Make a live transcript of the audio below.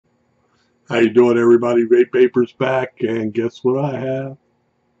How you doing, everybody? Vape Vapors back, and guess what I have?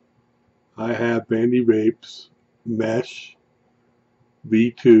 I have Vandy Vapes Mesh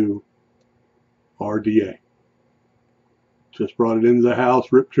V2 RDA. Just brought it into the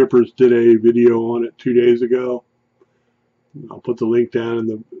house. Rip Trippers did a video on it 2 days ago. I'll put the link down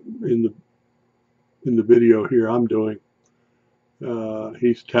in the video here I'm doing.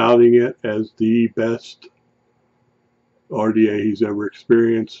 He's touting it as the best RDA he's ever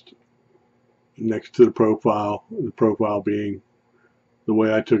experienced. Next to the profile being, the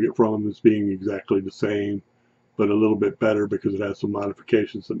way I took it from him, is being exactly the same, but a little bit better because it has some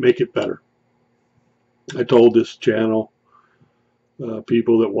modifications that make it better. I told this channel,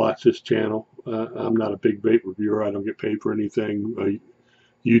 people that watch this channel, I'm not a big vape reviewer. I don't get paid for anything.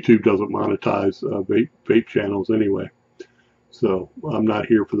 YouTube doesn't monetize vape channels anyway. So I'm not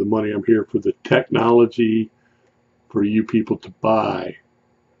here for the money. I'm here for the technology for you people to buy.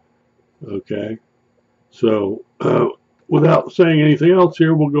 Okay, so without saying anything else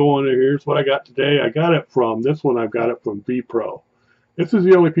here, we'll go on to here's what I got today. I got it from this one. I've got it from VPro. This is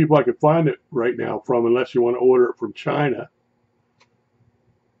the only people I could find it right now from, unless you want to order it from China.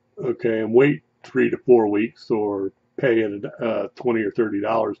 Okay, and wait 3 to 4 weeks, or pay it $20 or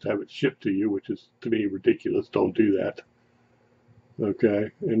 $30 to have it shipped to you, which is, to me, ridiculous. Don't do that. Okay,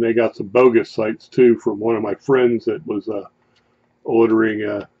 and they got some bogus sites too from one of my friends that was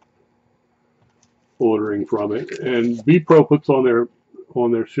ordering from it, and VPro puts on their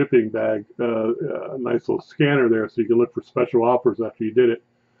shipping bag a nice little scanner there, so you can look for special offers after you did it.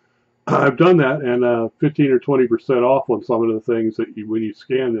 I've done that, and 15 or 20% off on some of the things that when you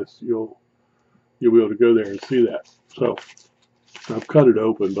scan this, you'll be able to go there and see that. So I've cut it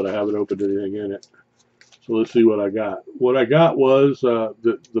open, but I haven't opened anything in it. So let's see what I got. What I got was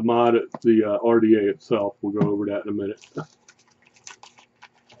the mod, the RDA itself. We'll go over that in a minute.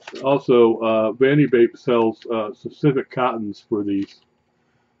 Also, Vandy Vapes sells specific cottons for these.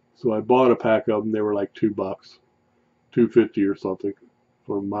 So I bought a pack of them. They were like $2, $2.50 or something,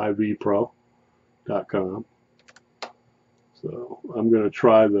 from myvpro.com. So I'm going to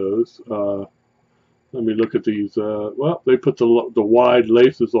try those. Let me look at these. Well, they put the wide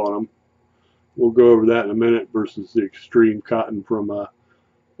laces on them. We'll go over that in a minute, versus the extreme cotton from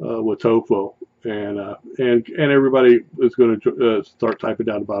Watofo. And everybody is going to start typing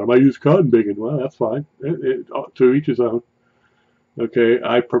down the bottom. I use cotton biggin. Well, that's fine. To each his own. Okay,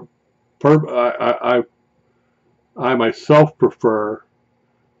 I myself prefer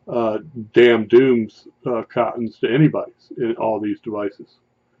Damn Doom's cottons to anybody's in all these devices,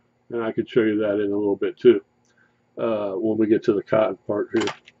 and I can show you that in a little bit too when we get to the cotton part here.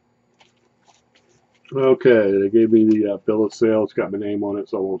 Okay, they gave me the bill of sale. It's got my name on it,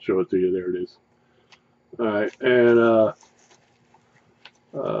 so I won't show it to you. There it is. All right, and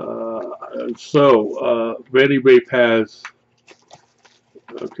Vandy Vape has,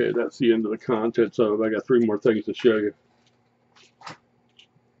 okay, that's the end of the contents of it. I got 3 more things to show you.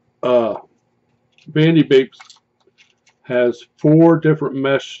 Vandy Vapes has 4 different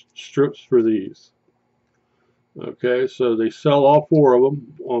mesh strips for these. Okay, so they sell all 4 of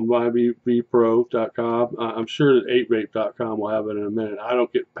them on myvpro.com. I'm sure that 8vape.com will have it in a minute. I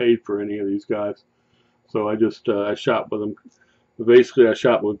don't get paid for any of these guys, so I just I shop with them. Basically, I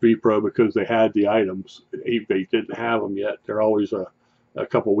shop with VPro because they had the items. 8vape didn't have them yet. They're always a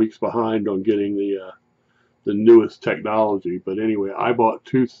couple weeks behind on getting the newest technology. But anyway, I bought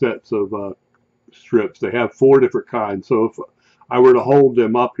 2 sets of strips. They have 4 different kinds. So if I were to hold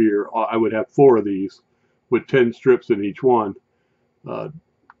them up here, I would have 4 of these, with 10 strips in each one,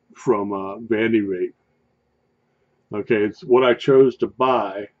 from Vandy Vape. Okay, it's what I chose to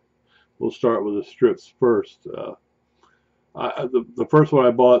buy. We'll start with the strips first. The first one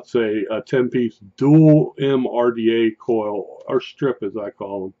I bought is a 10-piece dual M RDA coil, or strip as I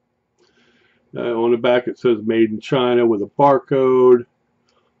call them. On the back it says made in China with a barcode.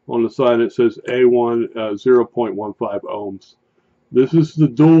 On the side it says A1 0.15 ohms. This is the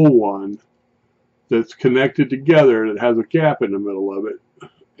dual one that's connected together, that has a gap in the middle of it.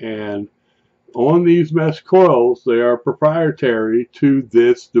 And on these mesh coils, they are proprietary to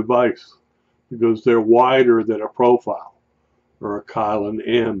this device because they're wider than a Profile or a Kylan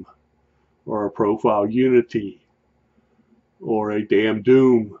M or a Profile Unity or a Damn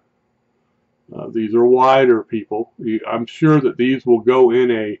Doom. These are wider, people. I'm sure that these will go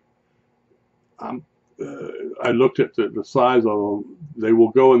in a, I looked at the size of them. They will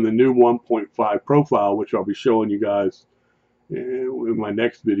go in the new 1.5 Profile, which I'll be showing you guys in my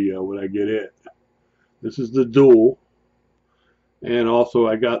next video when I get it. This is the dual, and also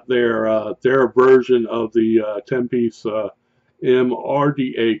I got their version of the 10-piece M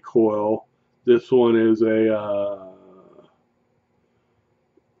RDA coil This one is a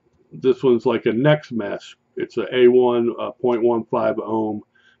this one's like a next mesh. It's a A1 0.15 ohm,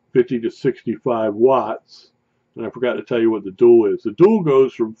 50 to 65 watts. And I forgot to tell you what the dual is. The dual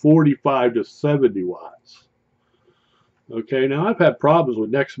goes from 45 to 70 watts. Okay, now I've had problems with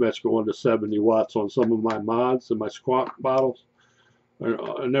next mesh going to 70 watts on some of my mods and my squonk bottles.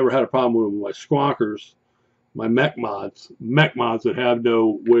 I never had a problem with my squonkers, my mech mods that have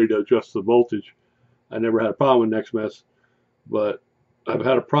no way to adjust the voltage. I never had a problem with next mesh, but I've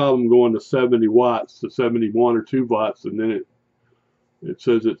had a problem going to 70 watts to 71 or 2 watts, and then it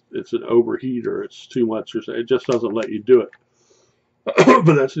says it's an overheat or it's too much, or it just doesn't let you do it.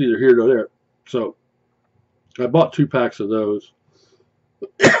 But that's neither here nor there. So I bought 2 packs of those.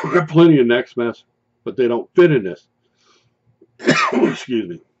 There are plenty of next mesh, but they don't fit in this. Excuse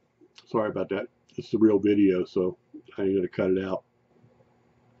me. Sorry about that. It's the real video, so I ain't gonna cut it out.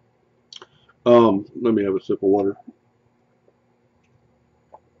 Let me have a sip of water.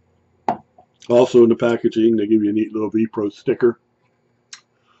 Also in the packaging, they give you a neat little VPro sticker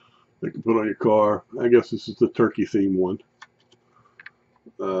they can put on your car. I guess this is the turkey theme one.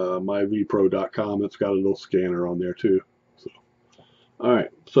 MyVPro.com. It's got a little scanner on there too. So, all right.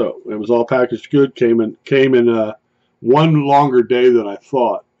 So it was all packaged good. Came in one longer day than I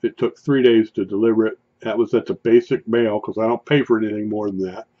thought. It took 3 days to deliver it. That was at the basic mail because I don't pay for anything more than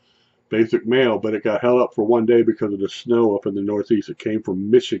that. Basic mail, but it got held up for 1 day because of the snow up in the Northeast. It came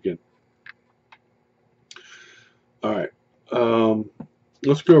from Michigan. All right.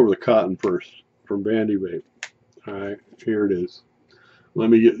 Let's go over the cotton first from Vandy Vape. All right, here it is.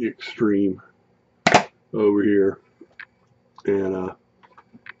 Let me get the extreme over here, and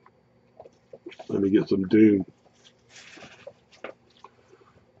let me get some Doom.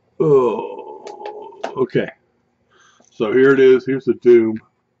 Oh, okay. So here it is. Here's the Doom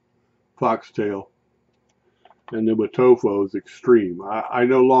Foxtail, and then Watofo's Extreme. I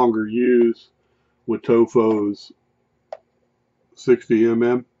no longer use Watofo's 60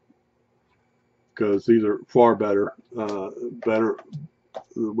 mm because these are far better. The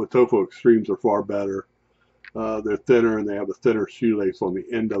Watofo Extremes are far better. They're thinner and they have a thinner shoelace on the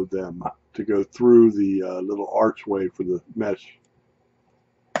end of them to go through the little archway for the mesh.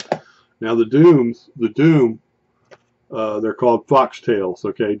 Now the Doom, they're called Foxtails.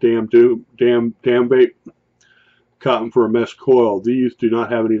 Okay, damn vape cotton for a mesh coil. These do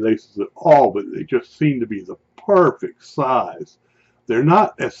not have any laces at all, but they just seem to be the perfect size. They're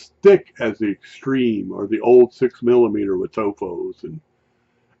not as thick as the Extreme or the old 6mm Watofos,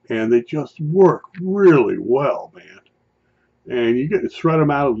 and they just work really well, man. And you get to shred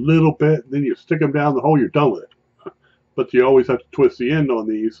them out a little bit, and then you stick them down the hole, you're done with it. But you always have to twist the end on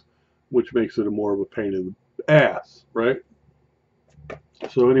these, which makes it more of a pain in the ass, right?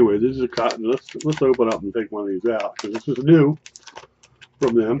 So anyway, this is a cotton. Let's open up and take one of these out because this is new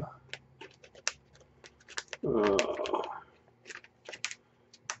from them.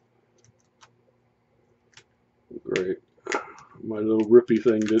 Great. My little rippy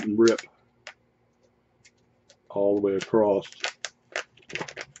thing didn't rip all the way across.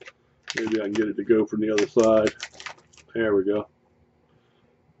 Maybe I can get it to go from the other side. There we go.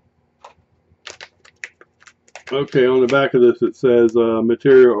 Okay, on the back of this it says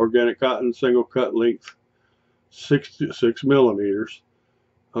material organic cotton, single cut length 6 millimeters,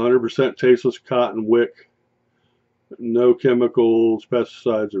 100% tasteless cotton wick, no chemicals,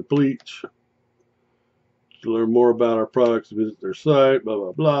 pesticides, or bleach. To learn more about our products, visit their site, blah,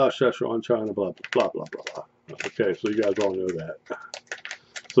 blah, blah, Szechuan, China, blah, blah, blah, blah, blah. Okay, so you guys all know that.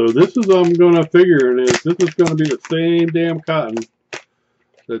 So this is, I'm going to figure, this is going to be the same damn cotton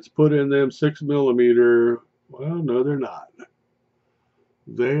that's put in them 6 millimeter. Well, no, they're not.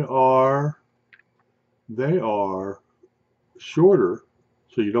 They are shorter,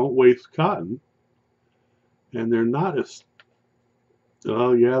 so you don't waste cotton. And they're not as,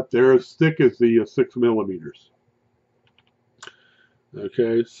 oh yeah, they're as thick as the 6 millimeters.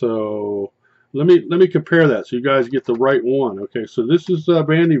 Okay, so let me compare that so you guys get the right one. Okay, so this is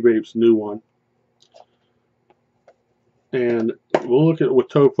Vandy Vape's new one, and we'll look at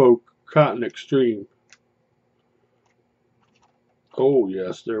Watofo Cotton Extreme. Oh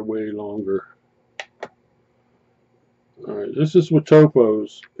yes, they're way longer. All right, this is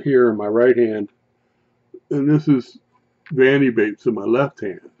Watofo's here in my right hand, and this is Vandy Vapes in my left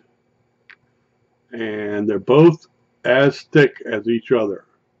hand, and they're both as thick as each other.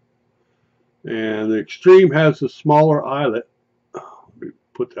 And the Extreme has a smaller eyelet. Let me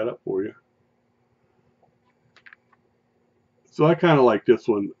put that up for you. So I kind of like this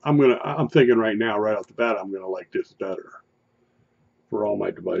one. I'm thinking right now, right off the bat, I'm gonna like this better. for all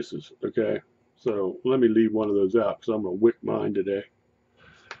my devices. Okay, so let me leave one of those out because I'm gonna wick mine today.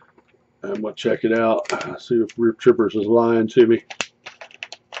 I'm gonna check it out, see if Rip Trippers is lying to me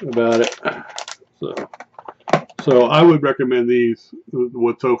about it. So I would recommend these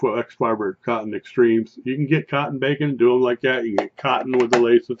with Tofu X Fiber Cotton Extremes. You can get cotton bacon, do them like that. You can get cotton with the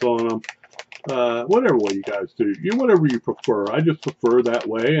laces on them. Whatever way you guys do, whatever you prefer. I just prefer that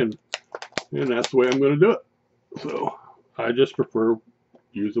way, and that's the way I'm going to do it. So I just prefer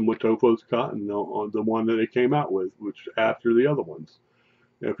using with Tofu's cotton on the one that they came out with, which after the other ones.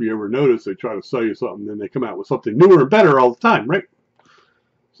 If you ever notice, they try to sell you something, then they come out with something newer and better all the time, right?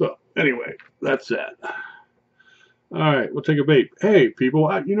 So anyway, that's that. All right, we'll take a vape. Hey, people,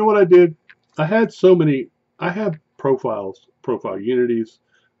 you know what I did? I had so many. I have profile unities,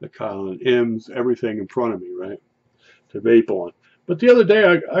 the Colin M's, everything in front of me, right, to vape on. But the other day,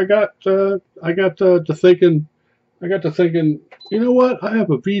 I got to thinking. You know what? I have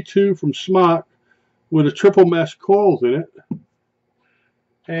a V2 from Smock with a triple mesh coils in it,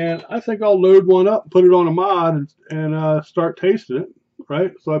 and I think I'll load one up, put it on a mod, and start tasting it.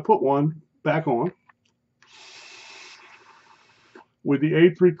 Right. So I put one back on with the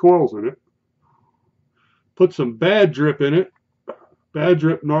A3 coils in it. Put some Bad Drip in it. Bad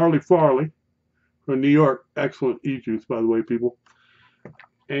Drip Gnarly Farley from New York. Excellent e-juice, by the way, people.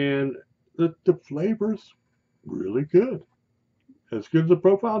 And the flavor's really good. As good as the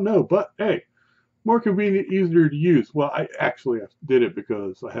profile? No, but hey, more convenient, easier to use. Well, I did it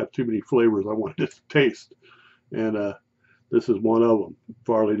because I have too many flavors I wanted to taste. And this is one of them.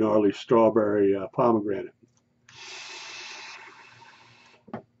 Farley Gnarly Strawberry Pomegranate.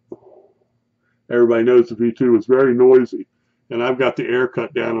 Everybody knows the V2 is very noisy, and I've got the air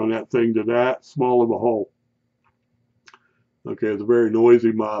cut down on that thing to that small of a hole. Okay, it's a very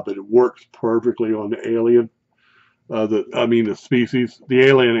noisy mod, but it works perfectly on the alien. The species, the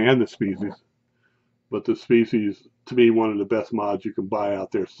alien and the species. But the species, to me, one of the best mods you can buy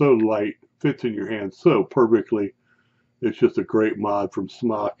out there. So light, fits in your hand so perfectly. It's just a great mod from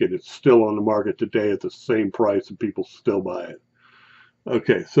Smock, and it's still on the market today at the same price, and people still buy it.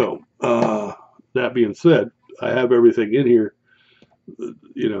 Okay, so that being said, I have everything in here,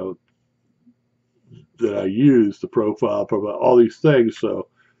 that I use, the profile, all these things. So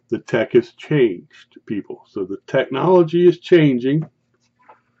the tech has changed, people. So the technology is changing.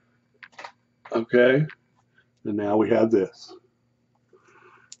 Okay, and now we have this.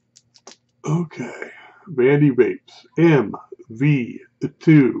 Okay, Vandy Vapes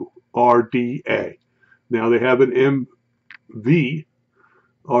MV2 RDA. Now they have an MV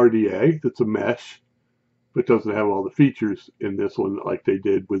RDA that's a mesh, but doesn't have all the features in this one like they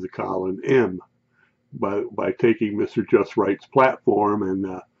did with the Colin M. By taking Mr. Just Right's platform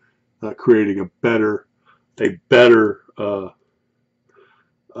and creating a better,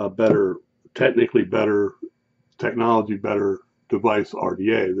 technically better, technology better device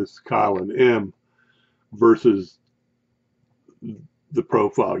RDA. This is Colin M versus the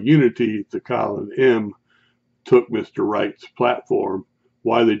Profile Unity. The Colin M took Mr. Right's platform.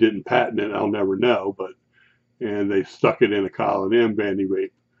 Why they didn't patent it, I'll never know, and they stuck it in a Colin M Vandy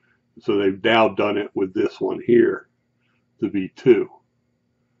Vape. So they've now done it with this one here, the V2.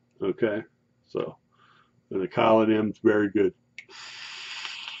 Okay, so and the Colin M's very good.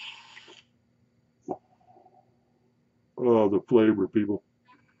 Oh, the flavor, people.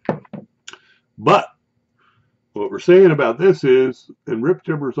 But what we're saying about this is, and Rip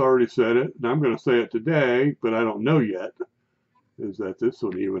Timber's already said it, and I'm going to say it today, but I don't know yet, is that this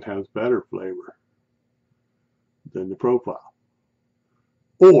one even has better flavor than the profile.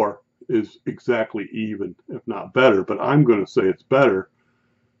 Or is exactly even, if not better, but I'm going to say it's better.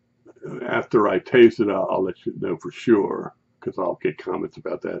 After I taste it, I'll let you know for sure, because I'll get comments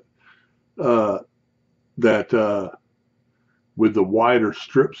about that. With the wider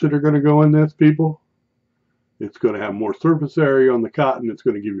strips that are going to go in this, people, it's going to have more surface area on the cotton. It's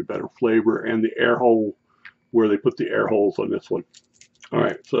going to give you better flavor, and the air hole, where they put the air holes on this one. All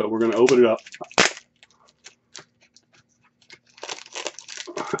right, so we're going to open it up.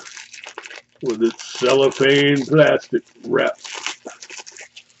 With its cellophane plastic wrap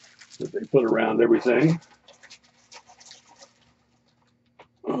that they put around everything.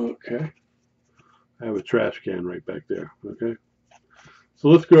 Okay. I have a trash can right back there. Okay. So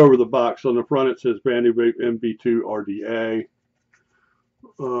let's go over the box. On the front it says Vandy Vape MV2 RDA.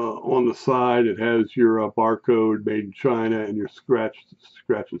 On the side it has your barcode made in China and your scratch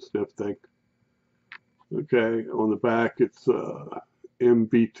and sniff thing. Okay. On the back it's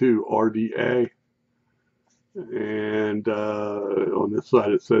MV2 RDA. And on this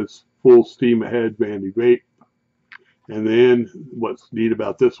side it says full steam ahead Vandy Vape. And then what's neat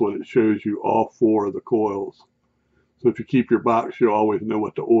about this one, it shows you all 4 of the coils. So if you keep your box, you always know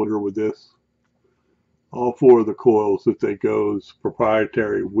what to order with this. All 4 of the coils that they goes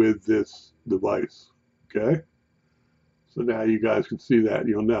proprietary with this device. Okay? So now you guys can see that and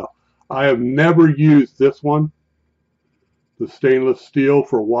you'll know. I have never used this one, the stainless steel,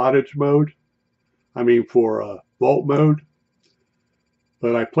 for wattage mode. I mean for volt mode.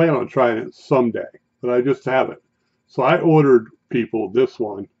 But I plan on trying it someday. But I just haven't. So I ordered people this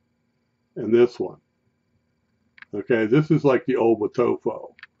one and this one. Okay, this is like the old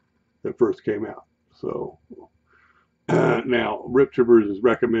Watofo that first came out. So now Rip Trippers is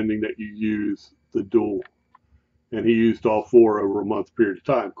recommending that you use the dual. And he used all 4 over a month period of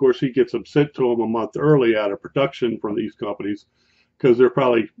time. Of course, he gets them sent to him a month early out of production from these companies because they're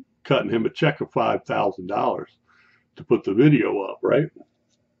probably cutting him a check of $5,000 to put the video up, right?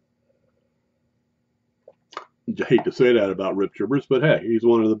 I hate to say that about Rip Trippers, but hey, he's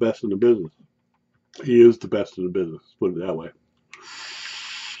one of the best in the business. He is the best in the business, put it that way.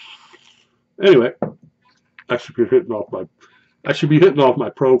 Anyway, I should be hitting off my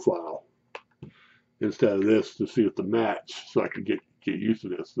profile instead of this to see if the match, so I can get used to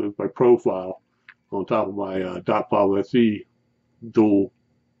this. There's my profile on top of my .5 SE dual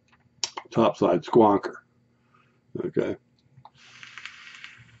topside squonker. Okay.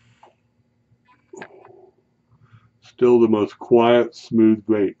 Still the most quiet, smooth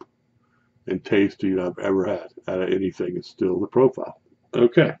vape and tasty I've ever had out of anything. Is still the profile.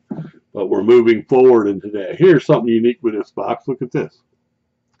 Okay, but we're moving forward in today. Here's something unique with this box. Look at this.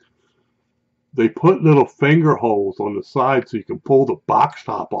 They put little finger holes on the side so you can pull the box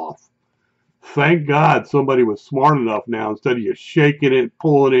top off. Thank God somebody was smart enough now, instead of you shaking it,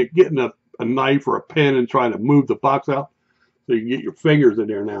 pulling it, getting a knife or a pen and trying to move the box out, so you can get your fingers in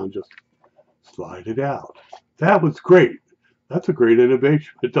there now and just slide it out. That was great. That's a great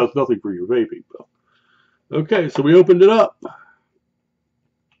innovation. It does nothing for your vaping, though. Okay, so we opened it up.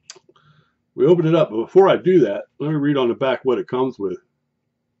 But before I do that, let me read on the back what it comes with.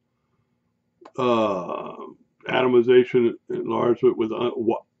 Atomization enlargement with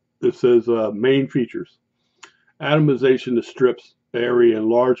it says main features. Atomization to strips area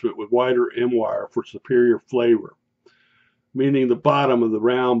enlargement with wider M wire for superior flavor, meaning the bottom of the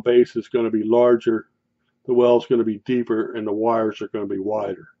round base is going to be larger, the well is going to be deeper, and the wires are going to be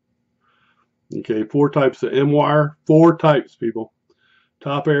wider. Okay, 4 types of M wire. 4 types, people.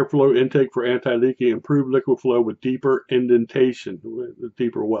 Top airflow intake for anti-leaking, improved liquid flow with deeper indentation, with a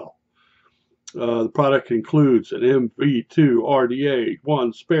deeper well. The product includes an MV2 RDA,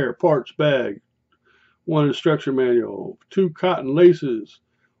 1 spare parts bag, 1 instruction manual, 2 cotton laces,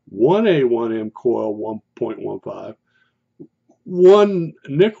 1 A1M coil 1.15, 1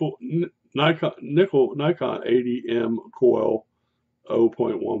 Nikon 80M coil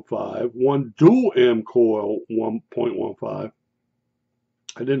 0.15, 1 dual M coil 1.15,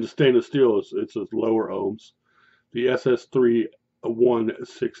 and then the stainless steel it's a lower ohms. The SS3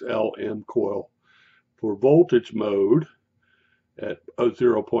 16LM coil for voltage mode at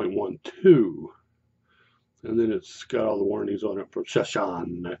 0.12. And then it's got all the warnings on it from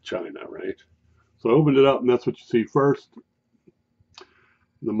Shashan, China, right? So I opened it up, and that's what you see first.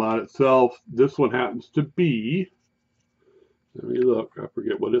 The mod itself, this one happens to be, let me look, I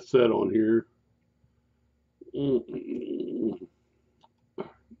forget what it said on here.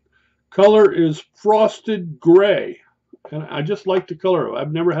 Color is frosted gray. And I just like the color.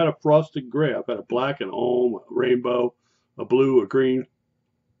 I've never had a frosted gray. I've had a black, an ohm, a rainbow, a blue, a green.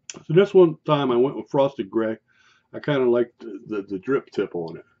 So this one time I went with frosted gray. I kind of like the drip tip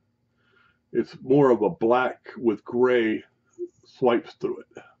on it. It's more of a black with gray swipes through it.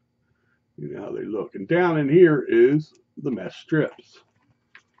 You know how they look. And down in here is the mesh strips.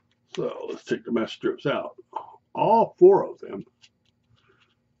 So let's take the mesh strips out. All 4 of them.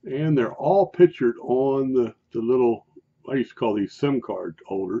 And they're all pictured on the little, I used to call these SIM card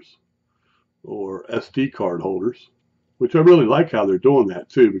holders or SD card holders, which I really like how they're doing that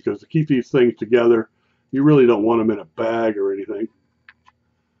too, because to keep these things together, you really don't want them in a bag or anything.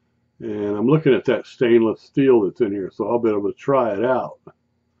 And I'm looking at that stainless steel that's in here, so I'll be able to try it out.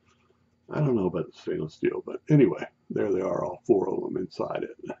 I don't know about the stainless steel, but anyway, there they are, all 4 of them inside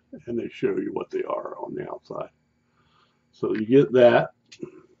it. And they show you what they are on the outside. So you get that.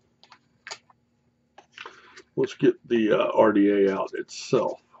 Let's get the RDA out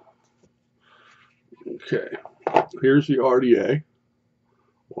itself. Okay, here's the RDA.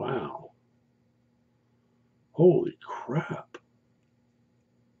 Wow. Holy crap.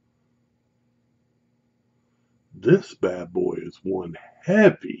 This bad boy is one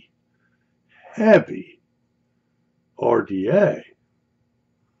heavy. RDA,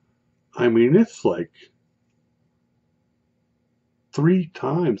 I mean, it's like 3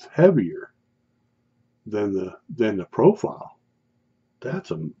 times heavier than the profile. That's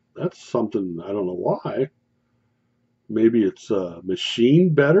something, I don't know why. Maybe it's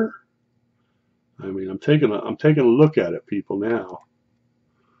machined better. I mean, I'm taking a look at it, people. Now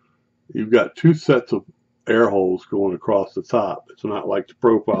you've got 2 sets of air holes going across the top. It's not like the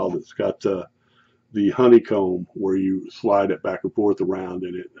profile that's got the honeycomb where you slide it back and forth around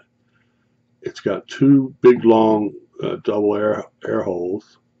in it. It's got 2 big long double air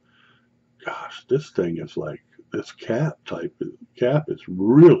holes. Gosh, this thing is like, this cap is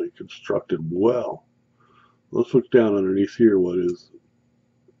really constructed well. Let's look down underneath here. What is?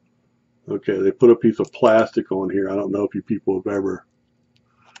 Okay, they put a piece of plastic on here. I don't know if you people have ever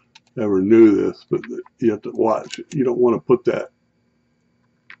knew this, but you have to watch. You don't want to put that.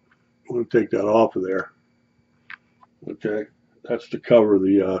 I want to take that off of there. Okay, that's to cover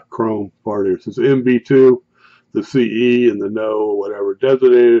the chrome part here. It says MV2, the CE, and the no, whatever,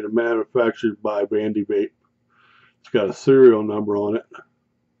 designated and manufactured by Vandy Vape. It's got a serial number on it.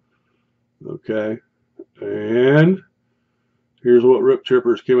 Okay, and here's what Rip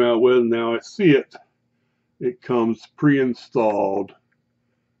Trippers came out with. Now I see it. It comes pre-installed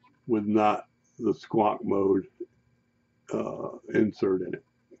with not the squawk mode insert in it.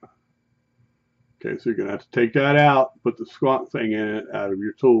 Okay, so you're going to have to take that out, put the squawk thing in it out of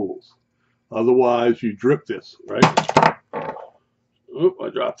your tools. Otherwise, you drip this, right? Oh, I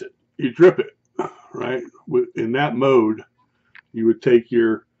dropped it. You drip it, right? In that mode, you would take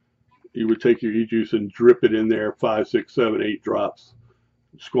your e-juice and drip it in there 5, 6, 7, 8 drops.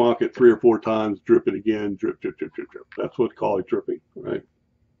 Squawk it 3 or 4 times, drip it again, drip, drip, drip, drip, drip. That's what's called dripping, right?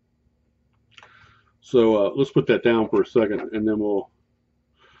 So let's put that down for a second, and then we'll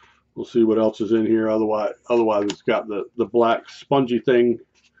see what else is in here. Otherwise it's got the black spongy thing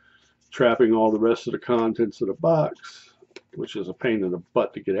trapping all the rest of the contents of the box, which is a pain in the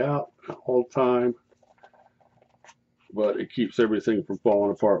butt to get out all the time. But it keeps everything from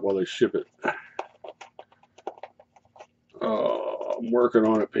falling apart while they ship it. Oh, I'm working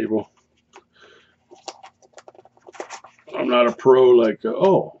on it, people. I'm not a pro like,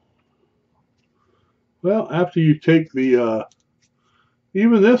 oh. Well, after you take the,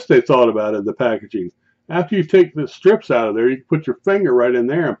 even this they thought about in the packaging. After you take the strips out of there, you can put your finger right in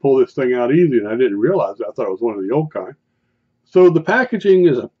there and pull this thing out easy. And I didn't realize that. I thought it was one of the old kind. So the packaging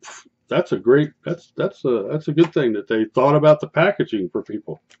is that's a good thing that they thought about the packaging for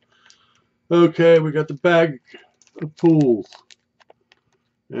people. Okay, we got the bag of tools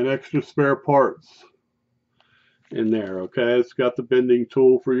and extra spare parts in there. Okay, it's got the bending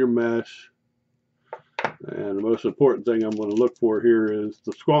tool for your mesh. And the most important thing I'm going to look for here is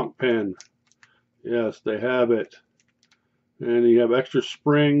the squonk pen. Yes, they have it. And you have extra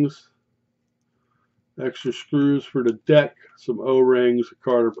springs, extra screws for the deck, some O-rings, a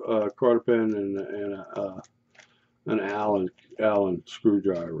Carter pen, and an Allen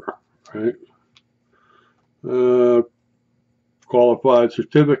screwdriver. Right. Qualified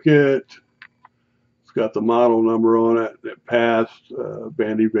certificate. It's got the model number on it. It passed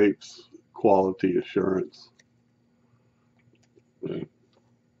Vandy Vapes quality assurance. Okay.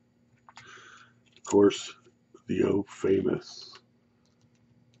 Of course, the famous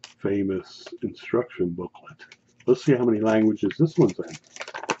instruction booklet. Let's see how many languages this one's in.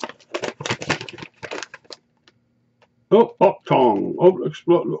 Oh, Tong. Oh,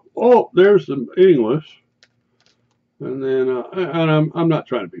 explode. Oh, there's some English. And then, and I'm not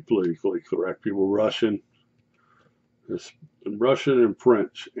trying to be politically correct. People, Russian. It's Russian and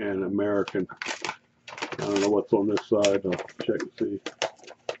French and American. I don't know what's on this side. I'll check and see.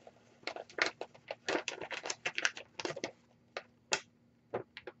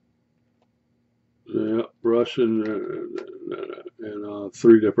 Yeah, Russian and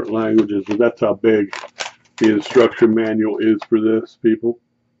 3 different languages. And that's how big the instruction manual is for this, people.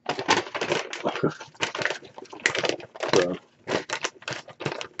 So,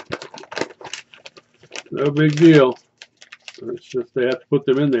 no big deal. It's just they have to put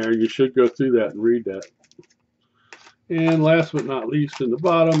them in there. You should go through that and read that. And last but not least, in the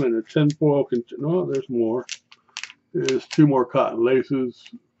bottom, in a tinfoil container, no, there's more. There's 2 more cotton laces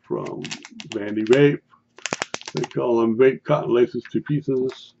from Vandy Vape. They call them vape cotton laces, 2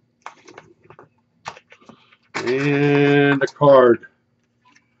 pieces. And a card.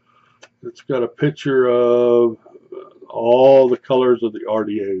 It's got a picture of all the colors of the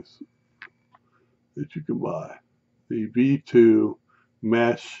RDAs that you can buy. The V2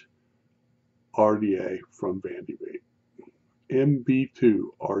 Mesh RDA from Vandy Vape. MB2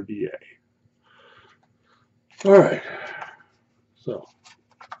 RDA. All right, so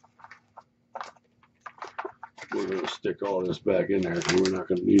we're going to stick all this back in there because we're not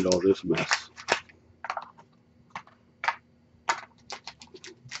going to need all this mess.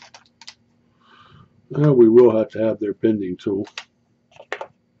 Now we will have to have their bending tool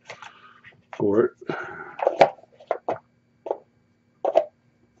for it.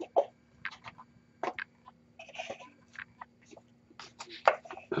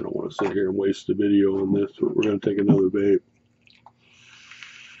 I don't want to sit here and waste the video on this, but we're going to take another vape.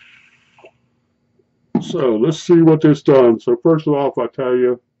 So let's see what this does. So first of all, if I tell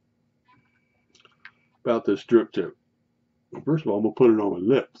you about this drip tip, first of all, I'm going to put it on my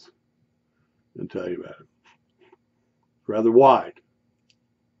lips and tell you about it. It's rather wide.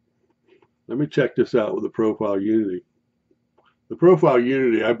 Let me check this out with the Profile Unity. The Profile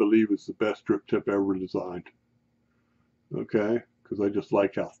Unity, I believe, is the best drip tip ever designed. Okay, because I just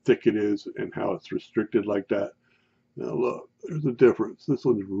like how thick it is and how it's restricted like that. Now look, there's a difference. This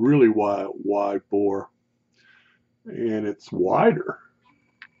one's really wide bore, and it's wider.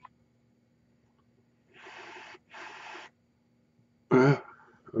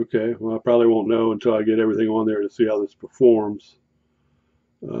 Okay, well, I probably won't know until I get everything on there to see how this performs.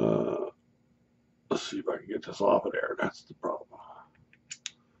 Let's see if I can get this off of there. That's the problem.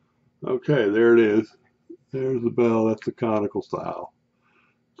 Okay, there it is. There's the bell. That's the conical style.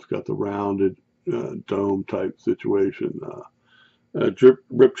 It's got the rounded dome type situation.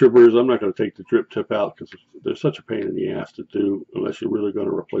 Drip trippers, I'm not going to take the drip tip out because they're such a pain in the ass to do unless you're really going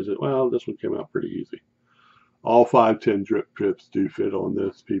to replace it. Well, this one came out pretty easy. All 510 drip tips do fit on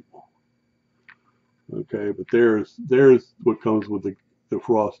this, people. Okay, but there's what comes with the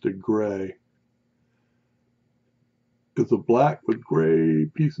frosted gray. It's a black with gray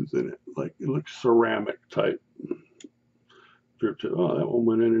pieces in it. Like it looks ceramic type drip tip. Oh, that one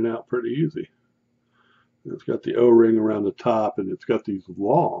went in and out pretty easy. It's got the O-ring around the top, and it's got these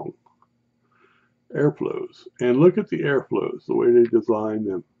long airflows. And look at the airflows, the way they designed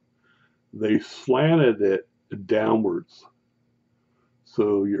them. They slanted it downwards.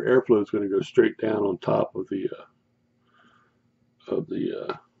 So your airflow is going to go straight down on top of the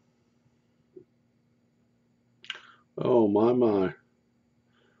oh my.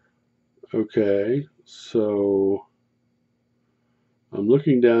 Okay, so I'm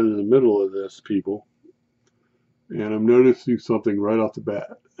looking down in the middle of this, people, and I'm noticing something right off the bat.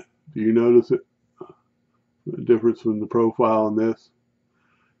 Do you notice it? The difference in the profile in this?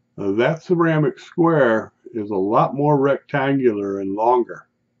 That ceramic square is a lot more rectangular and longer,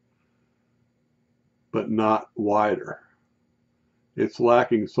 but not wider. It's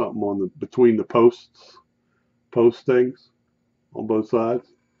lacking something on between the post things on both sides.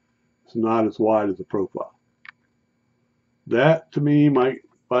 It's not as wide as the profile. That to me might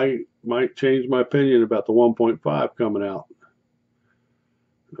change my opinion about the 1.5 coming out.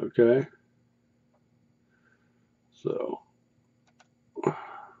 Okay, so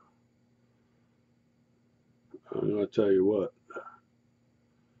I'm going to tell you what.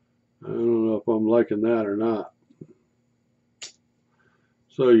 I don't know if I'm liking that or not.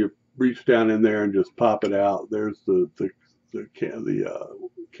 So you reach down in there and just pop it out. There's the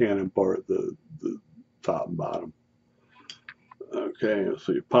cannon part, the top and bottom. Okay,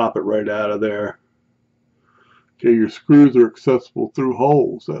 so you pop it right out of there. Okay, your screws are accessible through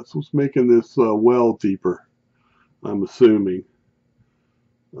holes. That's what's making this well deeper, I'm assuming.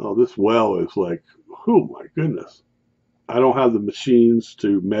 Oh, this well is like, oh my goodness. I don't have the machines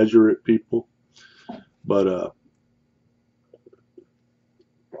to measure it, people, but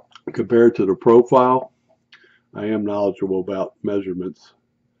compared to the profile, I am knowledgeable about measurements.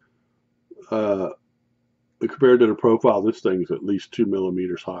 Compared to the profile, this thing's at least 2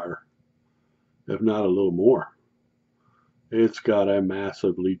 millimeters higher, if not a little more. It's got a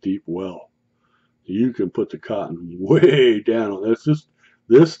massively deep well. You can put the cotton way down on this.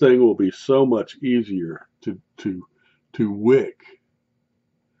 This thing will be so much easier to wick.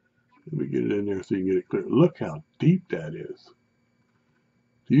 Let me get it in there so you can get it clear. Look how deep that is.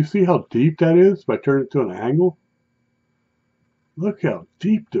 Do you see how deep that is if I turn it to an angle? Look how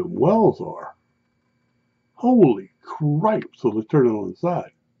deep the wells are. Holy cripe. So let's turn it on the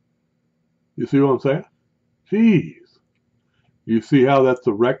side. You see what I'm saying? Jeez. You see how that's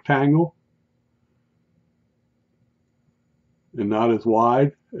a rectangle? And not as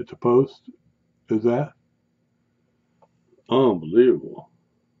wide at the post as that? Unbelievable.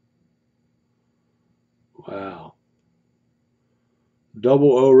 Wow.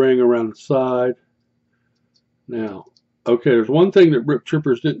 Double O-ring around the side. Now, okay, there's one thing that Rip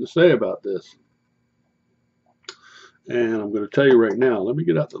Trippers didn't say about this. And I'm going to tell you right now. Let me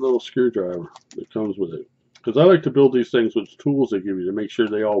get out the little screwdriver that comes with it. because I like to build these things with tools they give you to make sure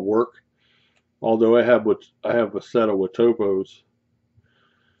they all work. Although I have a set of Watopos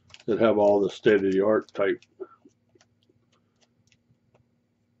that have all the state-of-the-art type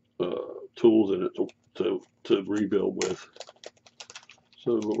tools in it to rebuild with.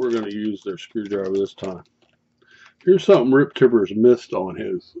 So, but we're going to use their screwdriver this time. Here's something Rip Tibbers missed on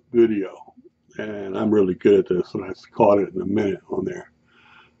his video, and I'm really good at this, and I caught it in a minute on there.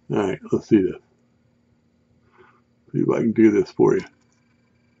 All right, let's see this. See if I can do this for you.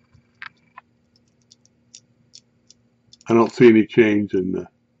 I don't see any change in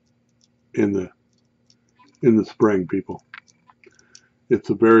the spring, people. It's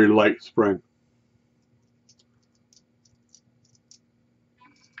a very light spring.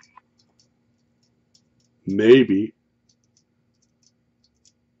 Maybe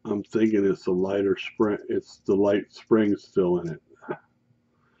I'm thinking it's a lighter spring. It's the light spring still in it.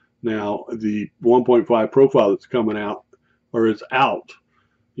 Now the 1.5 profile that's coming out, or is out,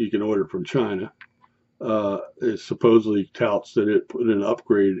 you can order from China. Is supposedly touts that it put an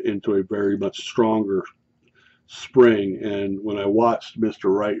upgrade into a very much stronger spring. And when I watched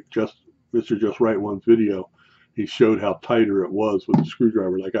Mr. Just Right One's video, he showed how tighter it was with the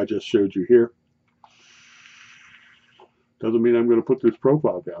screwdriver, like I just showed you here. Doesn't mean I'm going to put this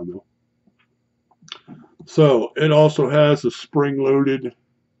profile down though. So it also has the spring-loaded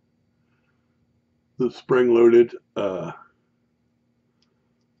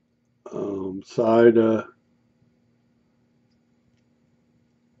side, and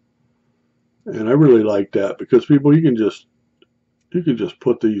I really like that because people, you can just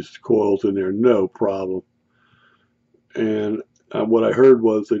put these coils in there, no problem. And what I heard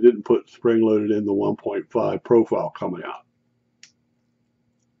was they didn't put spring-loaded in the 1.5 profile coming out.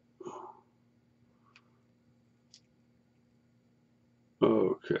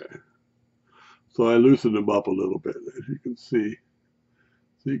 Okay, so I loosened them up a little bit, as you can see.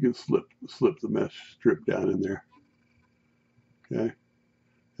 So you can slip the mesh strip down in there. Okay,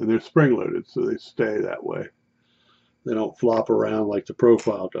 and they're spring-loaded, so they stay that way. They don't flop around like the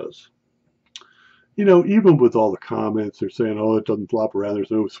profile does. You know, even with all the comments, they're saying, oh, it doesn't flop around,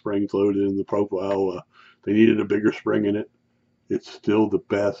 there's no springs loaded in the profile, they needed a bigger spring in it. It's still the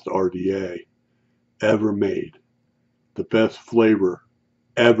best RDA ever made. The best flavor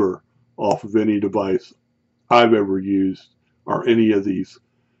ever off of any device I've ever used, or any of these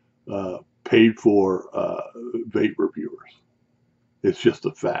paid for vape reviewers. It's just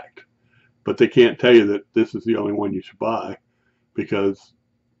a fact. But they can't tell you that this is the only one you should buy, because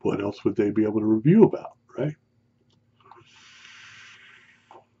what else would they be able to review about, right?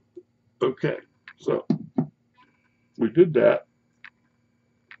 Okay, so we did that.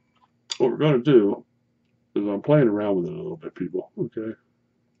 What we're going to do is I'm playing around with it a little bit, people, okay?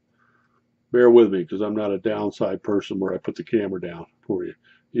 Bear with me, because I'm not a downside person where I put the camera down for you,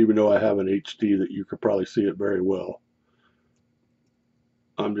 even though I have an HD that you could probably see it very well.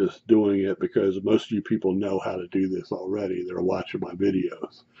 I'm just doing it because most of you people know how to do this already that are watching my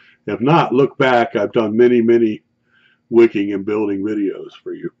videos. If not, look back. I've done many wicking and building videos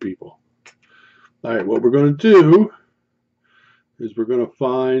for you people. All right, what we're going to do is we're going to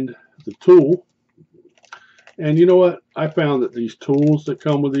find the tool. And you know what? I found that these tools that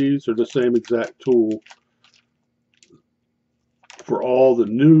come with these are the same exact tool for all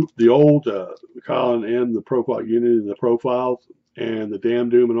the old Colin and the profile unit and the profiles and the Damn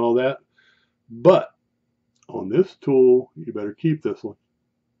Doom and all that. But on this tool, you better keep this one.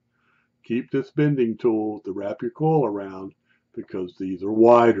 Keep this bending tool to wrap your coil around, because these are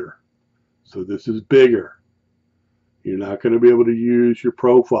wider. So this is bigger. You're not going to be able to use your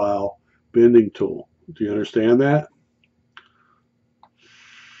profile bending tool. Do you understand that?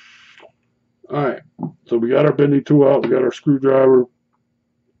 All right, so we got our bending tool out, we got our screwdriver.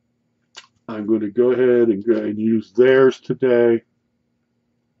 I'm going to go ahead and use theirs today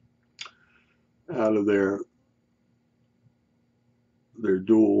out of their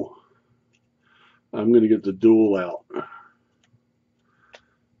dual. I'm going to get the dual out.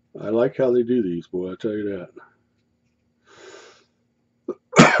 I like how they do these, boy, I tell you that.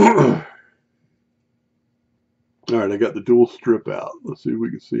 All right, I got the dual strip out. Let's see if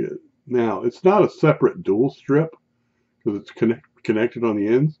we can see it. Now, it's not a separate dual strip because it's connected on the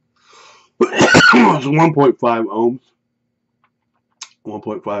ends. It's 1.5 ohms.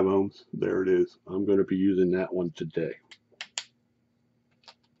 1.5 ohms. There it is. I'm going to be using that one today.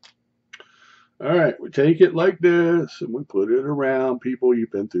 All right, we take it like this and we put it around. People,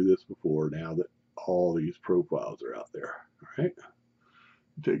 you've been through this before now that all these profiles are out there. All right.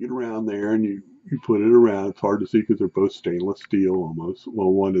 take it around there, and you put it around. It's hard to see because they're both stainless steel almost.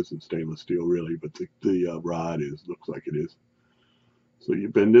 Well, one isn't stainless steel really, but the rod looks like it is. So you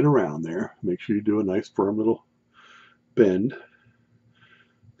bend it around there. Make sure you do a nice firm little bend.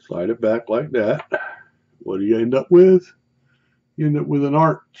 Slide it back like that. What do you end up with? You end up with an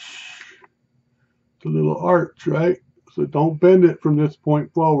arch. It's a little arch, right? So don't bend it from this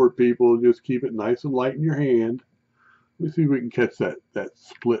point forward, people. Just keep it nice and light in your hand. Let me see if we can catch that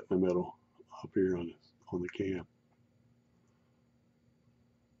split in the middle up here on the cam.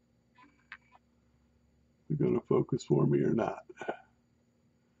 Is it going to focus for me or not?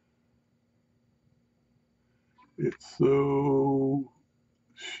 It's so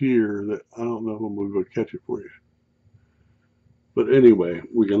sheer that I don't know if I'm going to catch it for you. But anyway,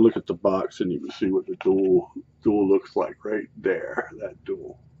 we can look at the box and you can see what the dual looks like right there. That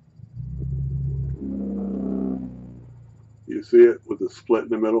dual. You see it with the split in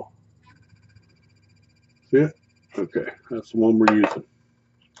the middle? See it? Okay, that's the one we're using.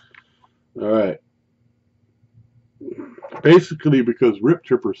 All right. Basically because Rip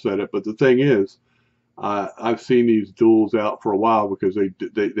Tripper said it, but the thing is, I've seen these duals out for a while because they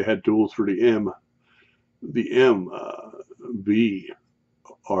had duals for the MV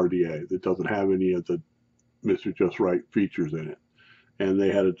RDA that doesn't have any of the Mr. Just Right features in it, and they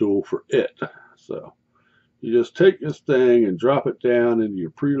had a dual for it. So you just take this thing and drop it down into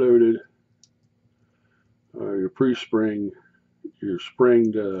your preloaded or your pre-spring, your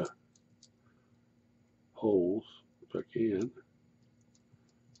springed holes, if I can.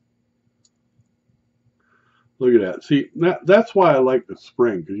 Look at that. See, that's why I like the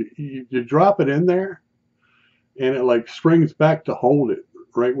spring, because you drop it in there and it like springs back to hold it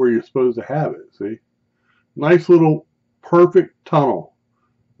right where you're supposed to have it. See, nice little perfect tunnel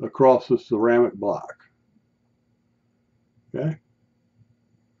across the ceramic block. Okay,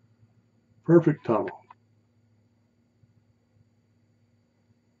 perfect tunnel.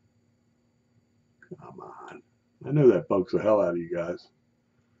 Come on, I know that bugs the hell out of you guys.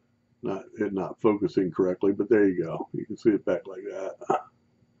 Not focusing correctly, but there you go. You can see it back like that.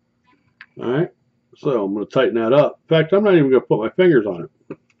 All right, so I'm going to tighten that up. In fact, I'm not even going to put my fingers on it.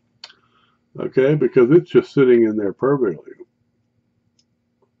 Okay, because it's just sitting in there perfectly.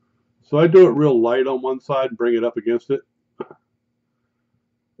 So I do it real light on one side and bring it up against it.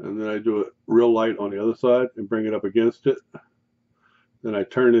 And then I do it real light on the other side and bring it up against it. Then I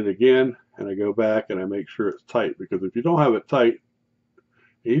turn it again and I go back and I make sure it's tight, because if you don't have it tight,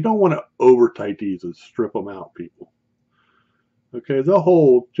 you don't want to over tight these and strip them out, people. Okay, they'll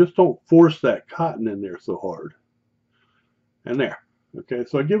hold, just don't force that cotton in there so hard. And there. Okay,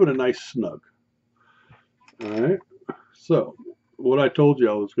 so I give it a nice snug. All right, so what I told you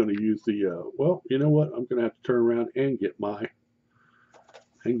I was going to use the, well, you know what? I'm going to have to turn around and get my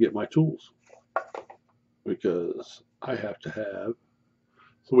tools, because I have to have,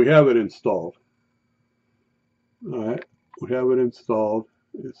 so we have it installed. All right, we have it installed.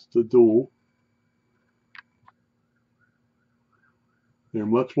 It's the dual. They're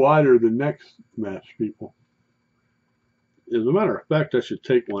much wider than next mesh, people. As a matter of fact, I should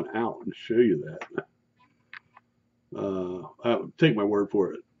take one out and show you that. I'll take my word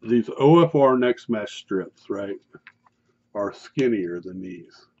for it. These OFR next mesh strips, right, are skinnier than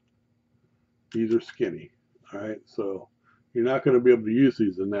these. These are skinny. All right, so you're not going to be able to use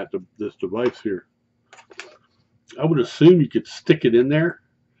these in this device here. I would assume you could stick it in there,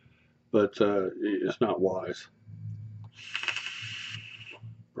 but it's not wise.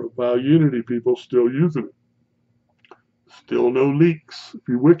 Profile Unity, people, still using it. Still no leaks if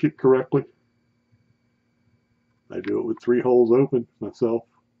you wick it correctly. I do it with 3 holes open myself.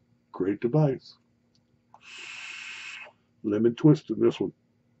 Great device. Lemon twist in this one.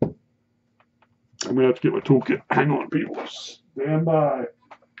 I'm going to have to get my toolkit. Hang on, people. Stand by,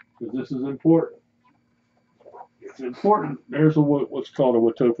 because this is important. It's important. There's what's called a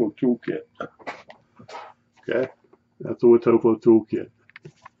Watofo toolkit. Okay, that's a Watofo toolkit.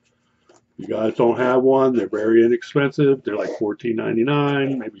 You guys don't have one, they're very inexpensive. They're like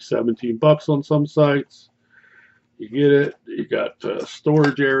 $14.99, maybe $17 on some sites. You get it. You got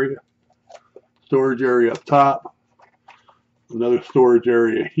storage area up top, another storage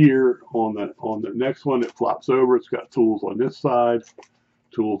area here on the next one. It flops over. It's got tools on this side,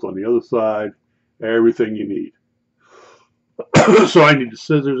 tools on the other side, everything you need. So I need the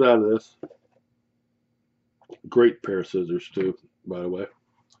scissors out of this. Great pair of scissors too, by the way.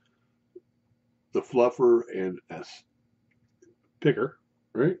 The fluffer and a picker,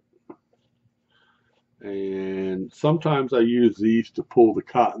 right? And sometimes I use these to pull the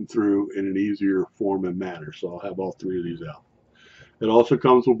cotton through in an easier form and manner. So I'll have all 3 of these out. It also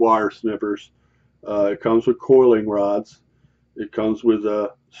comes with wire snippers. It comes with coiling rods. It comes with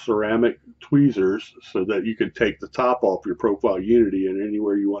ceramic tweezers so that you can take the top off your profile unity and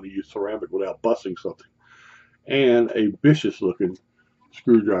anywhere you want to use ceramic without busting something. And a vicious looking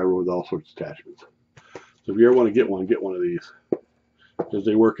screwdriver with all sorts of attachments. So if you ever want to get one of these, because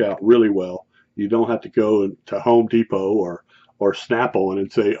they work out really well. You don't have to go to Home Depot or Snap-on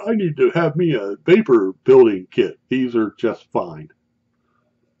and say, I need to have me a vapor building kit. These are just fine.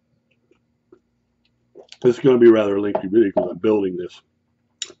 This is going to be a rather lengthy video because I'm building this,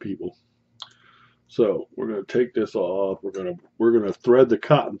 people. So we're going to take this off. We're going to thread the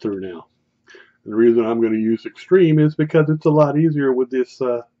cotton through now. And the reason I'm going to use Extreme is because it's a lot easier with this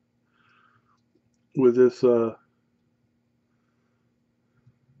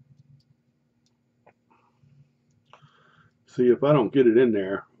see, if I don't get it in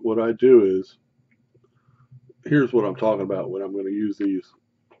there, what I do is, here's what I'm talking about when I'm going to use these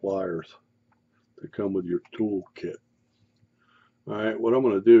pliers that come with your tool kit. Alright, what I'm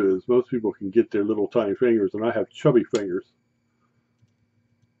going to do is, most people can get their little tiny fingers, and I have chubby fingers.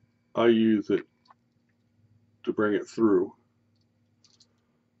 I use it to bring it through.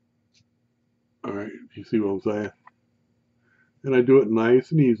 Alright, you see what I'm saying? And I do it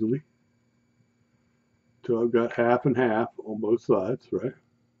nice and easily. So I've got half and half on both sides, right?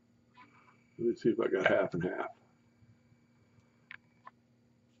 Let me see if I got half and half.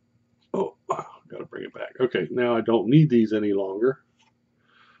 Oh, got to bring it back. Okay, now I don't need these any longer,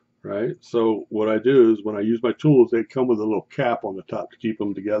 right? So what I do is when I use my tools, they come with a little cap on the top to keep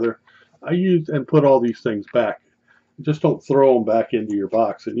them together. I use and put all these things back. Just don't throw them back into your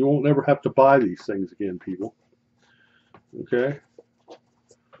box, and you won't ever have to buy these things again, people. Okay?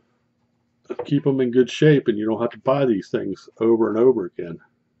 Keep them in good shape, and you don't have to buy these things over and over again.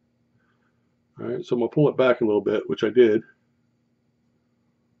 All right, so I'm going to pull it back a little bit, which I did.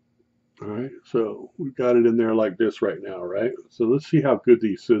 All right, so we've got it in there like this right now, right? So let's see how good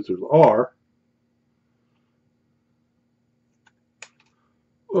these scissors are.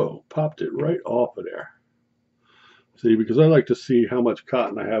 Oh, popped it right off of there. See, because I like to see how much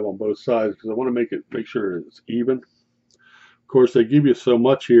cotton I have on both sides because I want to make sure it's even. Of course, they give you so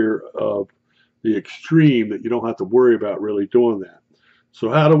much here of the Extreme that you don't have to worry about really doing that.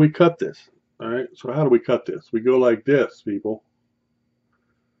 So how do we cut this? All right, so how do we cut this? We go like this, people,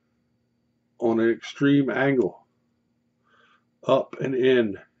 on an extreme angle, up and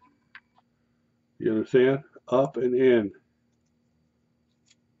in. You understand? Up and in.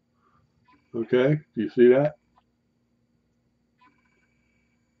 Okay, do you see that?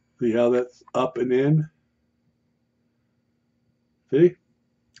 See how that's up and in? See?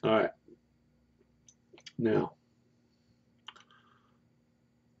 All right. Now,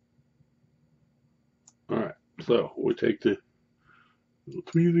 all right, so we take the little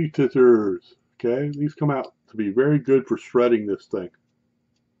tweezy scissors. Okay, these come out to be very good for shredding this thing.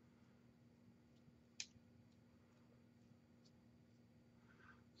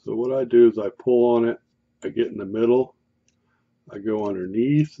 So what I do is I pull on it, I get in the middle, I go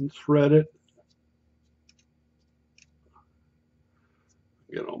underneath and shred it.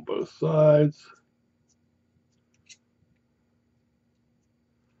 Get on both sides.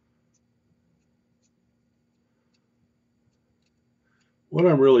 What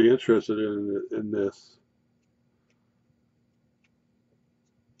I'm really interested in this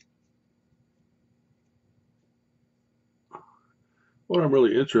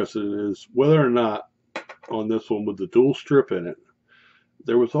is whether or not on this one with the dual strip in it,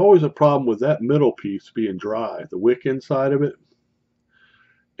 there was always a problem with that middle piece being dry, the wick inside of it.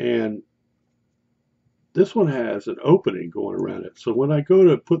 And this one has an opening going around it. So when I go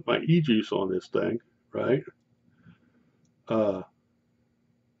to put my e-juice on this thing, right,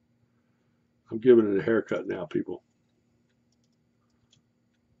 I'm giving it a haircut now, people.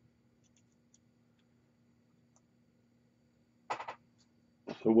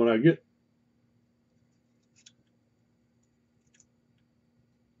 So when I get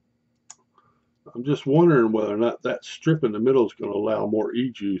I'm just wondering whether or not that strip in the middle is going to allow more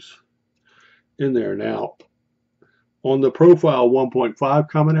e-juice in there. Now, on the Profile 1.5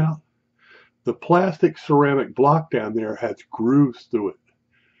 coming out, the plastic ceramic block down there has grooves through it,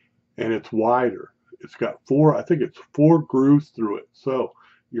 and it's wider. It's got I think it's four grooves through it. So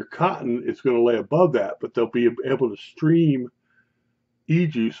your cotton is going to lay above that, but they'll be able to stream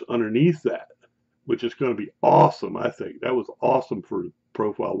e-juice underneath that, which is going to be awesome, I think. That was awesome for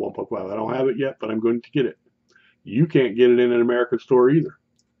Profile 1.5. I don't have it yet, but I'm going to get it. You can't get it in an American store either.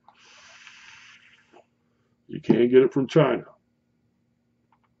 You can't get it from China.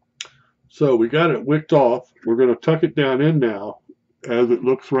 So we got it wicked off. We're going to tuck it down in now as it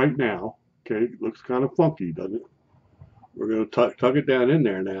looks right now. Okay, it looks kind of funky, doesn't it? We're going to tuck it down in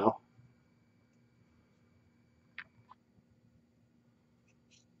there now.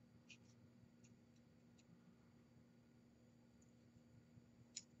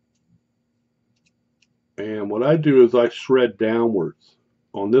 And what I do is I shred downwards.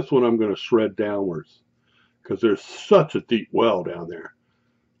 On this one, I'm going to shred downwards because there's such a deep well down there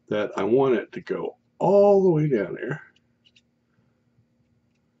that I want it to go all the way down there.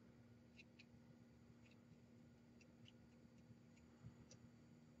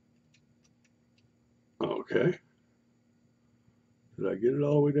 Okay. Did I get it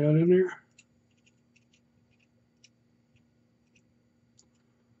all the way down in there?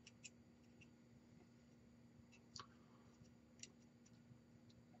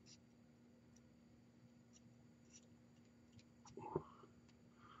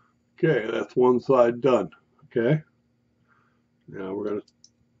 Okay, that's one side done. Okay. Now we're going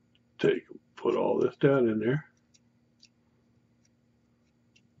to put all this down in there.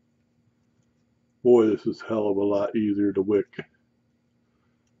 Boy, this is a hell of a lot easier to wick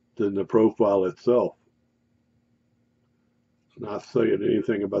than the profile itself. Not saying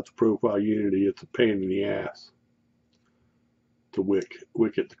anything about the profile unity, it's a pain in the ass to wick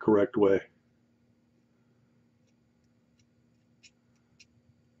it the correct way.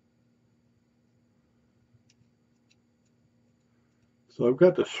 So I've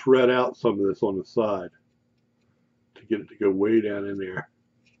got to shred out some of this on the side to get it to go way down in there.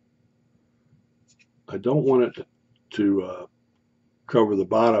 I don't want it to cover the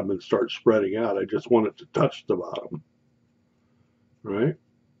bottom and start spreading out. I just want it to touch the bottom, right?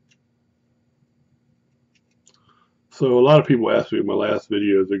 So a lot of people asked me in my last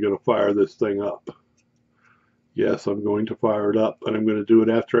video, they're going to fire this thing up. Yes, I'm going to fire it up, and I'm going to do it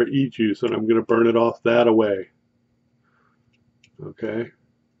after I eat juice, and I'm going to burn it off that away. Okay?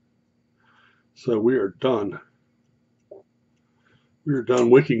 So we are done. We are done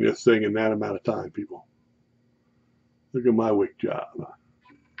wicking this thing in that amount of time, people. Look at my wick job.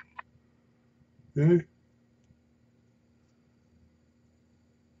 Okay?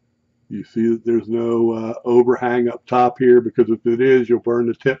 You see that there's no overhang up top here, because if it is, you'll burn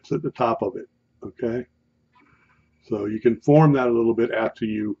the tips at the top of it. Okay? So you can form that a little bit after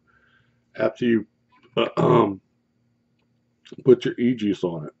you put your e-juice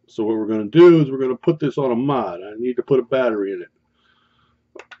on it. So what we're going to do is we're going to put this on a mod. I need to put a battery in it.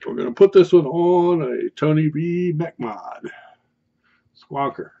 We're going to put this one on a Tony B Mech mod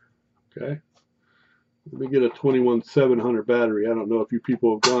squonker. Okay. Let me get a 21700 battery. I don't know if you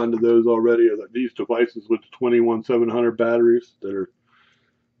people have gone to those already, or that these devices with 21700 batteries that are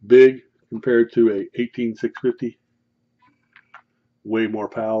big compared to a 18650. Way more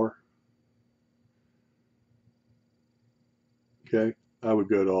power. Okay. I would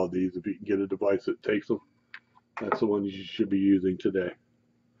go to all these if you can get a device that takes them. That's the one you should be using today.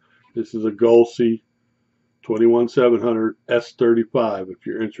 This is a Gulsi 21700 S35. If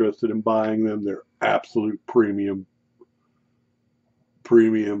you're interested in buying them, they're absolute premium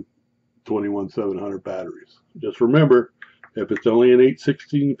 21700 batteries. Just remember, if it's only an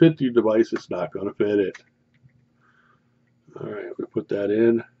 81650 device, it's not going to fit it. All right, we put that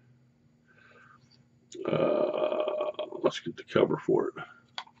in. Let's get the cover for it.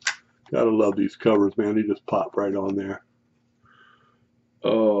 Gotta love these covers, man. They just pop right on there.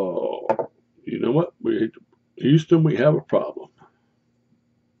 Oh, you know what? Houston, we have a problem.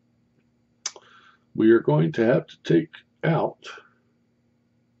 We are going to have to take out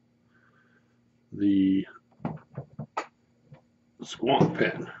the squonk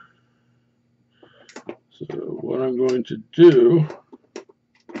pen. So what I'm going to do,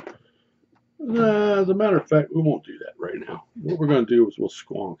 as a matter of fact, we won't do that right now. What we're going to do is we'll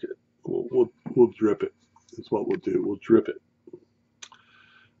squonk it. We'll drip it. That's what we'll do. We'll drip it.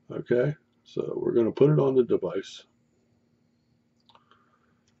 Okay, so we're going to put it on the device.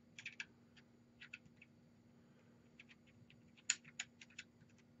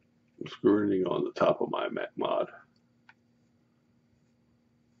 I'm screwing on the top of my Mac mod.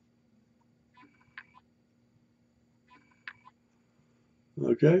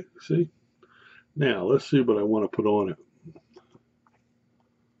 Okay, see? Now, let's see what I want to put on it.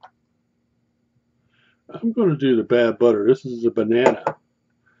 I'm going to do the Bad Butter. This is a banana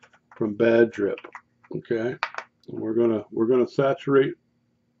from Bad Drip. Okay, and we're gonna saturate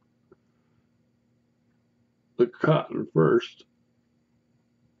the cotton first.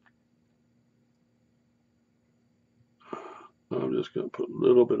 I'm just going to put a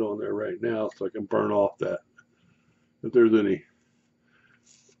little bit on there right now so I can burn off that, if there's any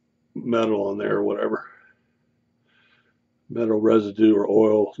metal on there or whatever. metal residue or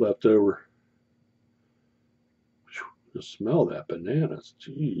oil left over. Just smell that bananas.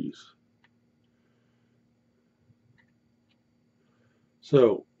 Jeez.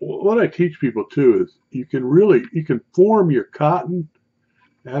 So what I teach people too is you can form your cotton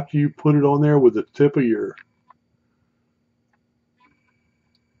after you put it on there with the tip of your,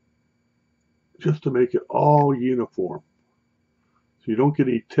 just to make it all uniform. So you don't get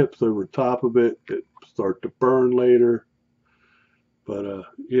any tips over top of it that start to burn later. But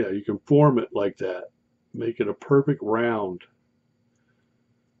yeah, you can form it like that. Make it a perfect round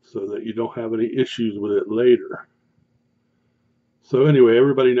so that you don't have any issues with it later. So anyway,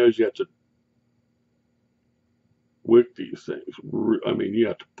 everybody knows you have to wick these things. I mean, you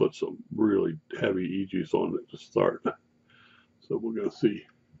have to put some really heavy e-juice on it to start. So we're going to see.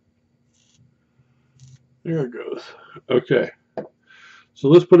 There it goes. Okay. So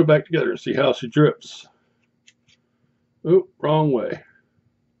let's put it back together and see how she drips. Oh, wrong way.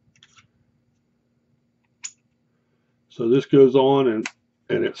 So this goes on and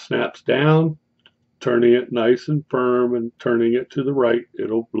it snaps down, turning it nice and firm and turning it to the right.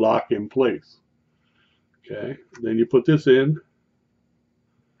 It'll lock in place. Okay, then you put this in.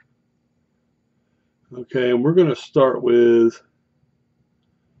 Okay, and we're going to start with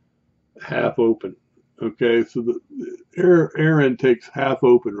half open. Okay, so the air intake's half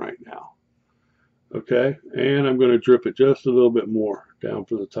open right now. Okay, and I'm going to drip it just a little bit more down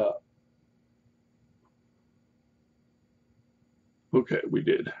from the top. Okay, we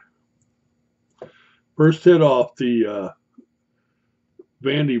did. First hit off the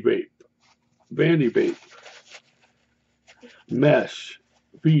Vandy Vape Mesh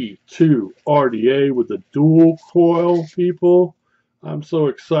V2 RDA with a dual coil, people. I'm so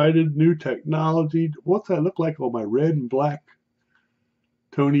excited. New technology. What's that look like on my red and black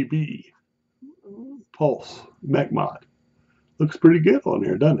Tony B Pulse Mech Mod? Looks pretty good on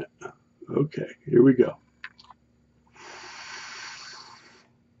there, doesn't it? Okay, here we go.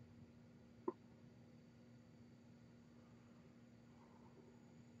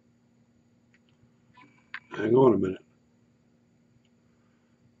 Hang on a minute.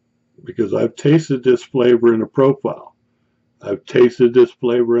 Because I've tasted this flavor in a profile. I've tasted this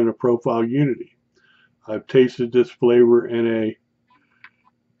flavor in a profile Unity. I've tasted this flavor in a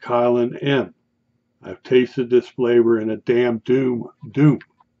Kylan M. I've tasted this flavor in a damn Doom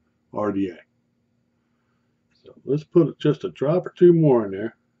RDA. So let's put just a drop or two more in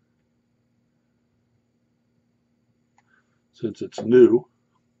there. Since it's new.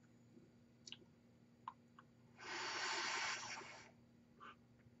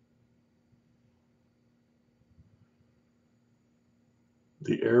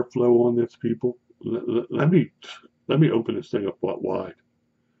 The airflow on this, people. Let me open this thing up wide.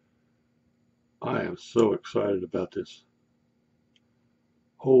 I am so excited about this.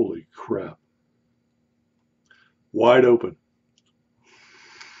 Holy crap. Wide open.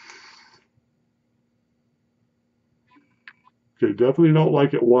 Okay, definitely don't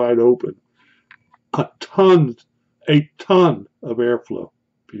like it wide open. A ton of airflow,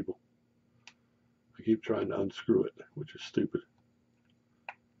 people. I keep trying to unscrew it, which is stupid.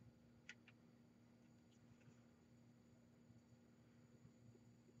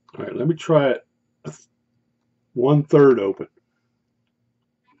 All right, let me try it 1/3 open.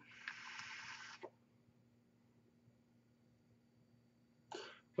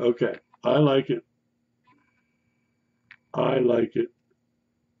 Okay, I like it. I like it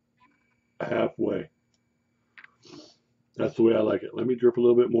halfway. That's the way I like it. Let me drip a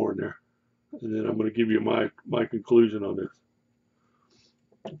little bit more in there. And then I'm going to give you my conclusion on this.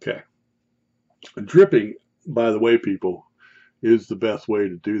 Okay. Dripping, by the way, people, is the best way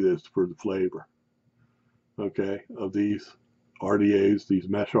to do this for the flavor. Okay, of these RDAs, these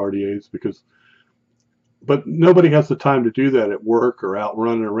mesh RDAs, but nobody has the time to do that at work or out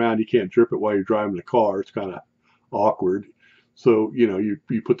running around. You can't drip it while you're driving the car. It's kind of awkward. So, you know, you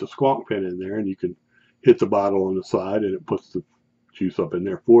put the squonk pen in there and you can hit the bottle on the side and it puts the juice up in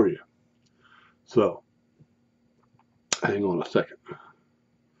there for you. So, hang on a second.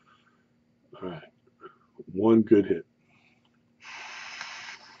 All right, one good hit.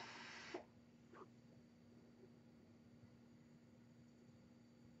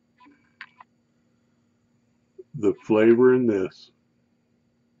 The flavor in this.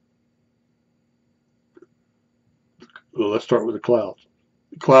 Well, let's start with the clouds.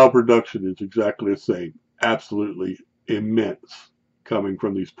 Cloud production is exactly the same. Absolutely immense coming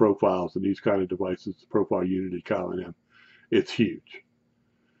from these profiles and these kind of devices, Profile Unity, Kylan M. It's huge.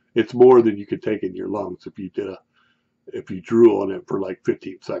 It's more than you could take in your lungs if you drew on it for like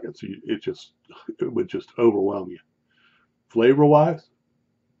 15 seconds. It would just overwhelm you. Flavor-wise,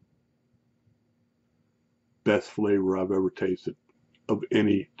 best flavor I've ever tasted of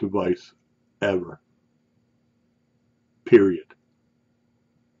any device ever. Period.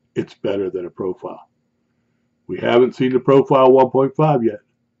 It's better than a Profile. We haven't seen the Profile 1.5 yet.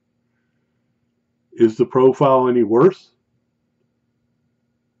 Is the Profile any worse?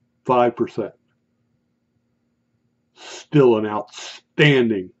 5%. Still an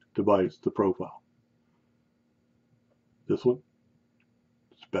outstanding device, the Profile. This one,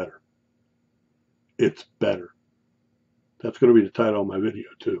 it's better. It's better. That's going to be the title of my video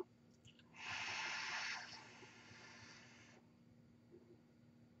too.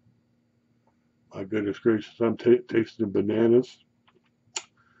 My goodness gracious, I'm tasting bananas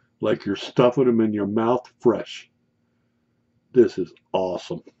like you're stuffing them in your mouth fresh. This is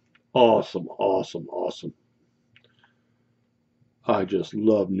awesome. Awesome, awesome, awesome. I just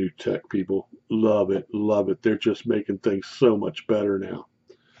love new tech, people. Love it, love it. They're just making things so much better now.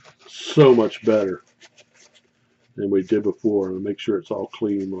 So much better than we did before. And make sure it's all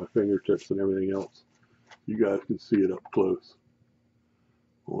clean, my fingertips and everything else. You guys can see it up close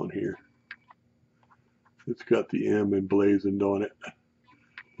on here. It's got the M emblazoned on it.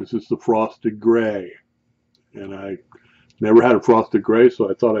 This is the Frosted Gray. And I never had a Frosted Gray, so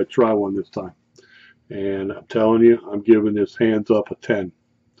I thought I'd try one this time. And I'm telling you, I'm giving this hands up a 10. I'm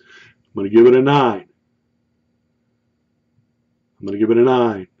going to give it a 9. I'm going to give it a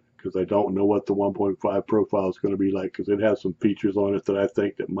 9 because I don't know what the 1.5 Profile is going to be like, because it has some features on it that I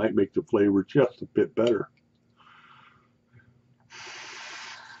think that might make the flavor just a bit better.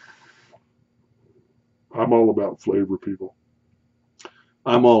 I'm all about flavor, people.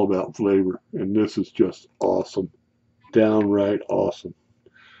 I'm all about flavor, and this is just awesome. Downright awesome.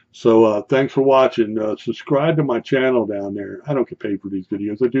 So thanks for watching. Subscribe to my channel down there. I don't get paid for these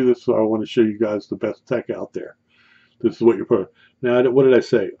videos. I do this so I want to show you guys the best tech out there. This is what you're putting. Now, what did I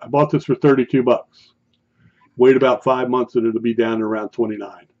say? I bought this for 32 bucks. Wait about 5 months and it'll be down to around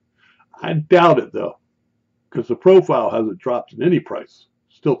 29. I doubt it though, because the Profile hasn't dropped in any price.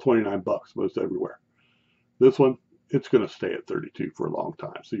 Still 29 bucks most everywhere. This one, it's going to stay at 32 for a long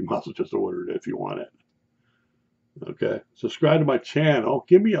time, so you might as well just order it if you want it. Okay, subscribe to my channel.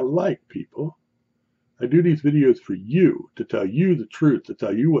 Give me a like, people. I do these videos for you, to tell you the truth, to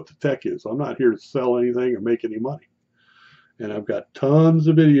tell you what the tech is. I'm not here to sell anything or make any money. And I've got tons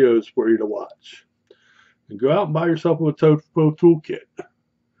of videos for you to watch. And go out and buy yourself a Watofo toolkit.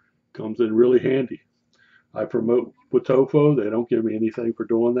 Comes in really handy. I promote Watofo. They don't give me anything for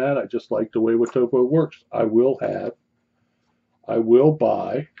doing that. I just like the way Watofo works. I will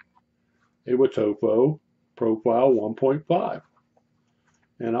buy a Watofo Profile 1.5,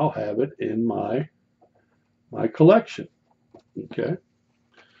 and I'll have it in my collection, okay,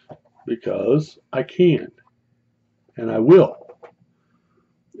 because I can, and I will,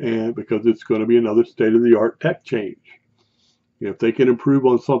 and because it's going to be another state-of-the-art tech change. If they can improve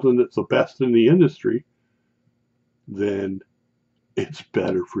on something that's the best in the industry, then it's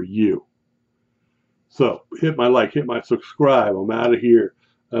better for you. So hit my like, hit my subscribe. I'm out of here.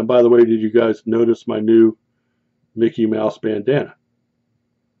 And by the way, did you guys notice my new Mickey Mouse bandana?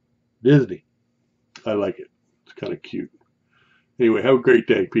 Disney. I like it. It's kind of cute. Anyway, have a great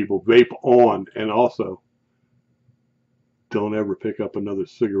day, people. Vape on. And also, don't ever pick up another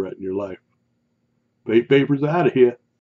cigarette in your life. Vape Vapors out of here.